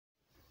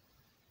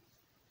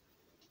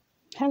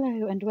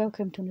Hello and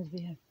welcome to another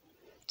video.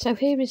 So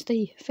here is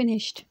the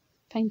finished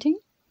painting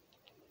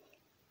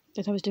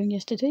that I was doing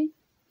yesterday.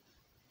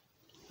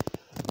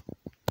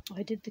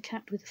 I did the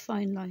cat with a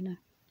fine liner.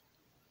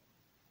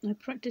 I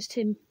practiced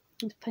him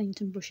with paint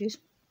and brushes.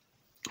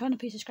 I found a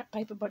piece of scrap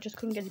paper but I just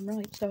couldn't get him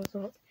right, so I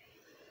thought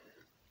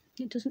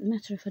it doesn't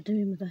matter if I do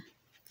him with a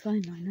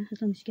fine liner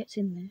as long as he gets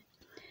in there.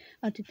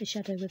 I did the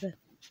shadow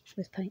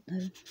with paint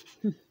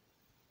though,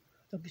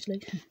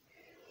 obviously.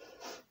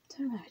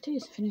 So there it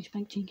is, finished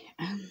painting.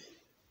 Got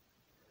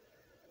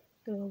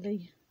all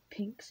the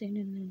pinks in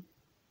and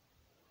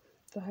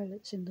the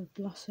violets in the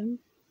blossom.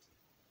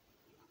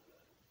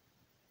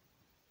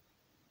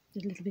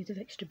 There's a little bit of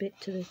extra bit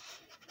to the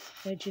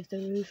edge of the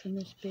roof and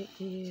this bit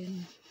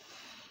in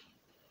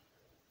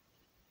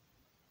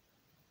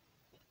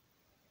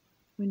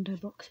window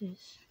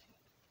boxes.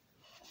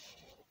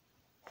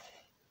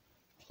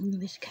 And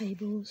there's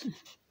cables.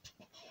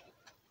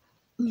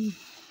 Don't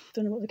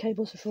know what the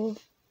cables are for.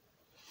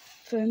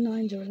 Phone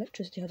lines or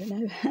electricity, I don't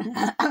know.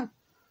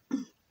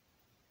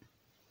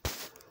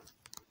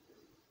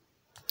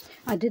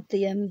 I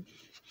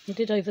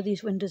did over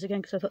these windows again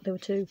because I thought they were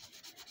too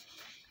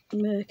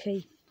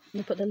murky.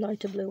 I put the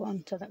lighter blue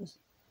on, so that was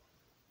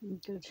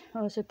good. I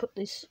also put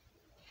this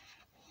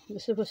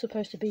was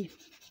supposed to be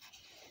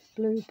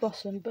blue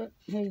bottom, but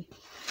hey,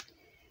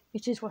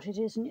 it is what it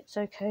is and it's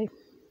okay.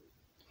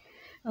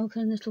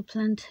 Okay, little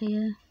plant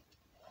here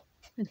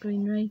with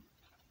greenery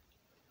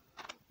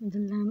with the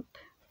lamp.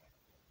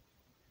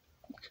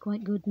 Looks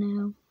quite good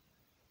now.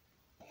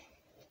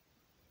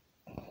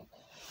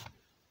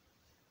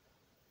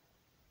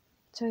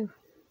 So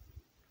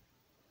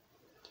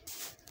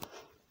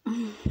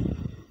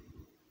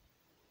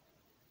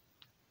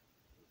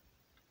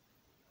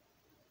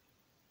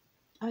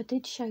I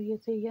did show you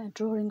the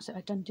drawings that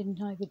I'd done,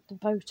 didn't I, with the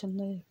boat and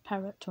the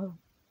parrot.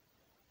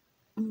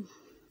 I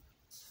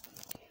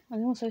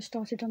also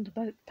started on the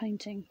boat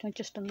painting. I'd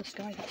just done the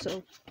sky, that's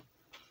all.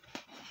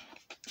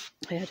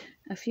 I had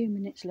a few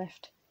minutes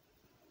left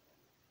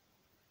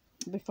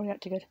before I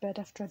had to go to bed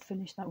after I'd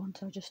finished that one,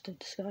 so I just did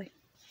the sky.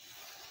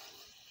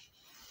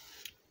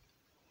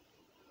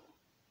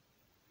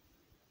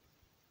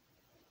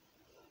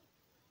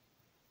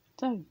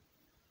 So,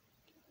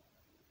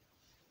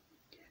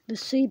 the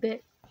sea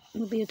bit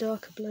will be a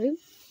darker blue.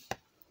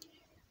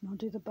 And I'll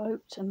do the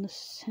boat and the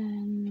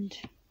sand.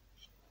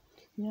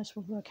 Yes,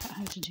 we'll work out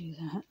how to do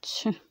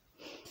that.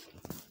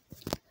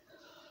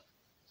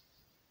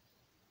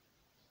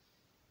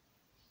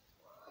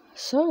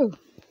 So,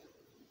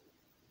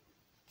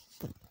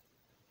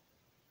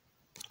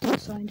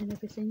 signed and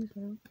everything as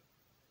well.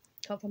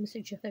 Can't find the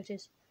signature, there it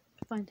is.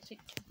 Find the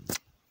signature.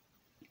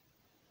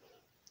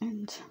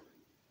 And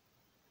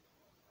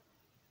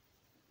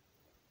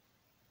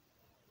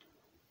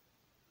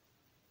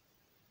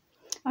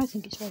I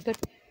think it's very good.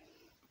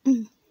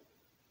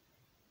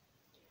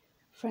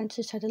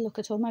 Frances had a look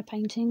at all my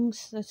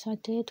paintings that I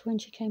did when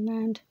she came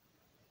round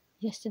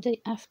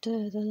yesterday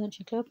after the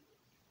luncheon club.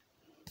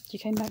 She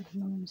came back with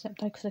Mum and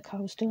Stepdad because the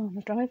car was still on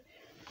the drive.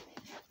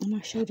 And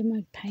I showed her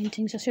my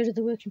paintings. I showed her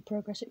the work in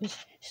progress. It was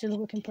still a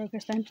work in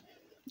progress then.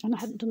 And I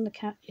hadn't done the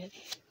cat yet.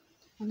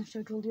 And I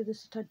showed her all the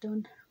others that I'd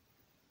done.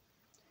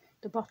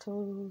 The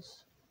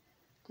bottles,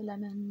 the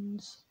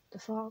lemons, the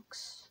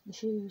fox, the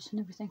shoes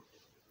and everything.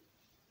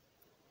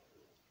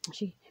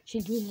 She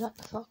really liked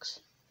the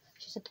fox.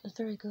 She said it was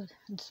very good.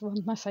 It's one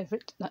of my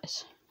favourite, that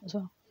is, as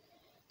well.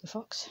 The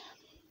fox.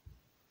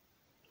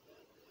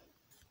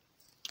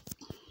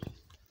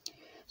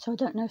 So I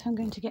don't know if I'm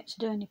going to get to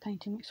do any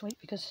painting next week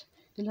because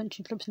the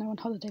luncheon club's now on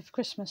holiday for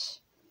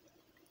Christmas.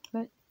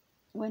 But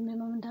when my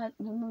mum and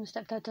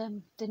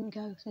stepdad didn't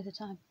go the other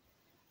time,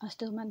 I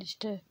still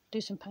managed to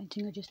do some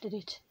painting. I just did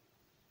it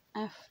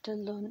after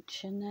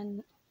lunch and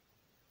then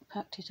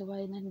packed it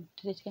away and then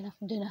did it again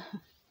after dinner.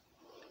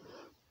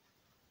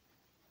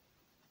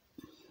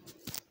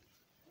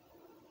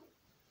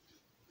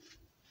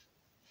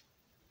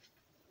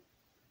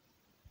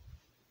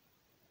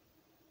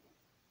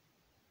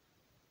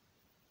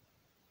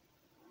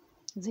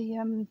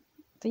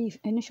 The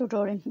initial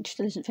drawing, which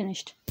still isn't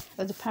finished,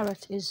 of the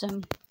parrot is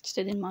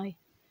still in my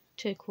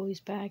turquoise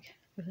bag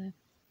over there.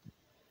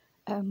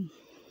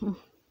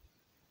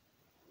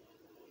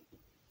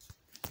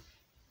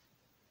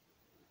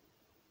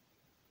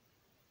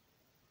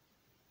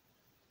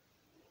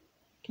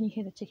 Can you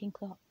hear the ticking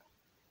clock?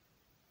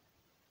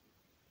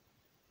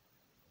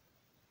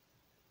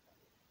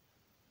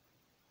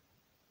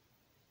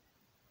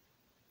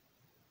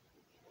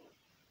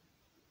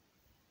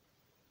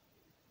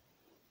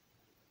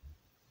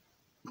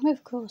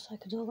 Of course, I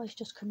could always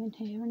just come in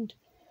here and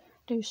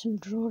do some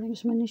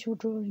drawings, some initial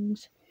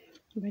drawings,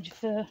 ready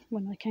for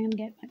when I can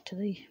get back to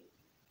the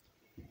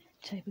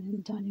table in the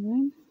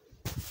dining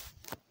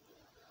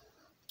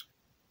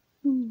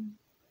room.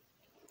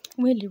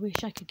 Really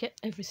wish I could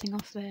get everything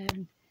off there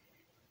and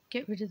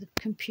get rid of the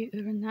computer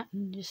and that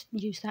and just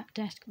use that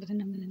desk, but then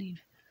I'm going to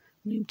need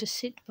room to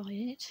sit by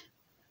it.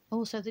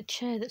 Also, the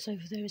chair that's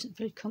over there isn't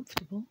very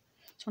comfortable.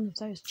 It's one of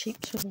those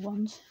cheap swivel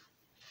ones.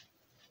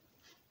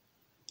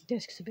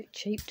 desk's a bit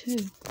cheap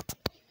too.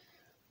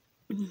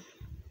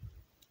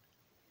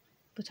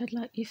 But I'd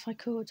like, if I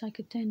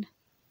could then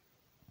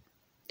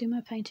do my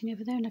painting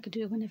over there, and I could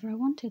do it whenever I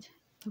wanted.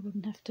 I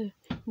wouldn't have to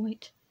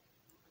wait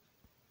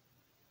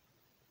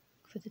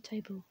for the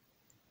table.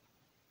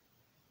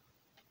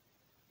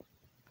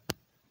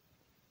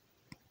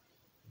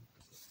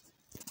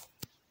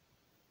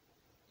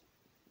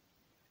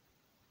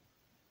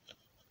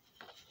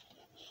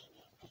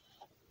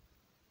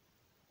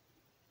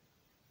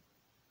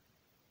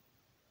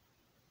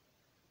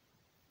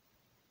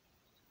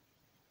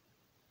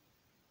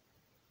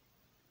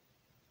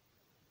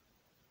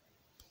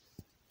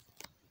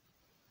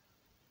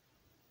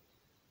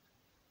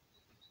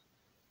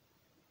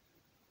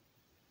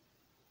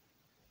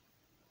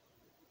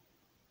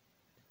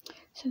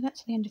 So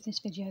that's the end of this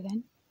video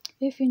then.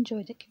 If you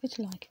enjoyed it, give it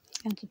a like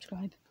and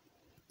subscribe.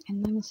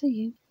 And I will see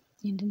you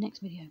in the next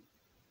video.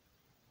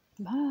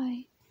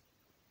 Bye!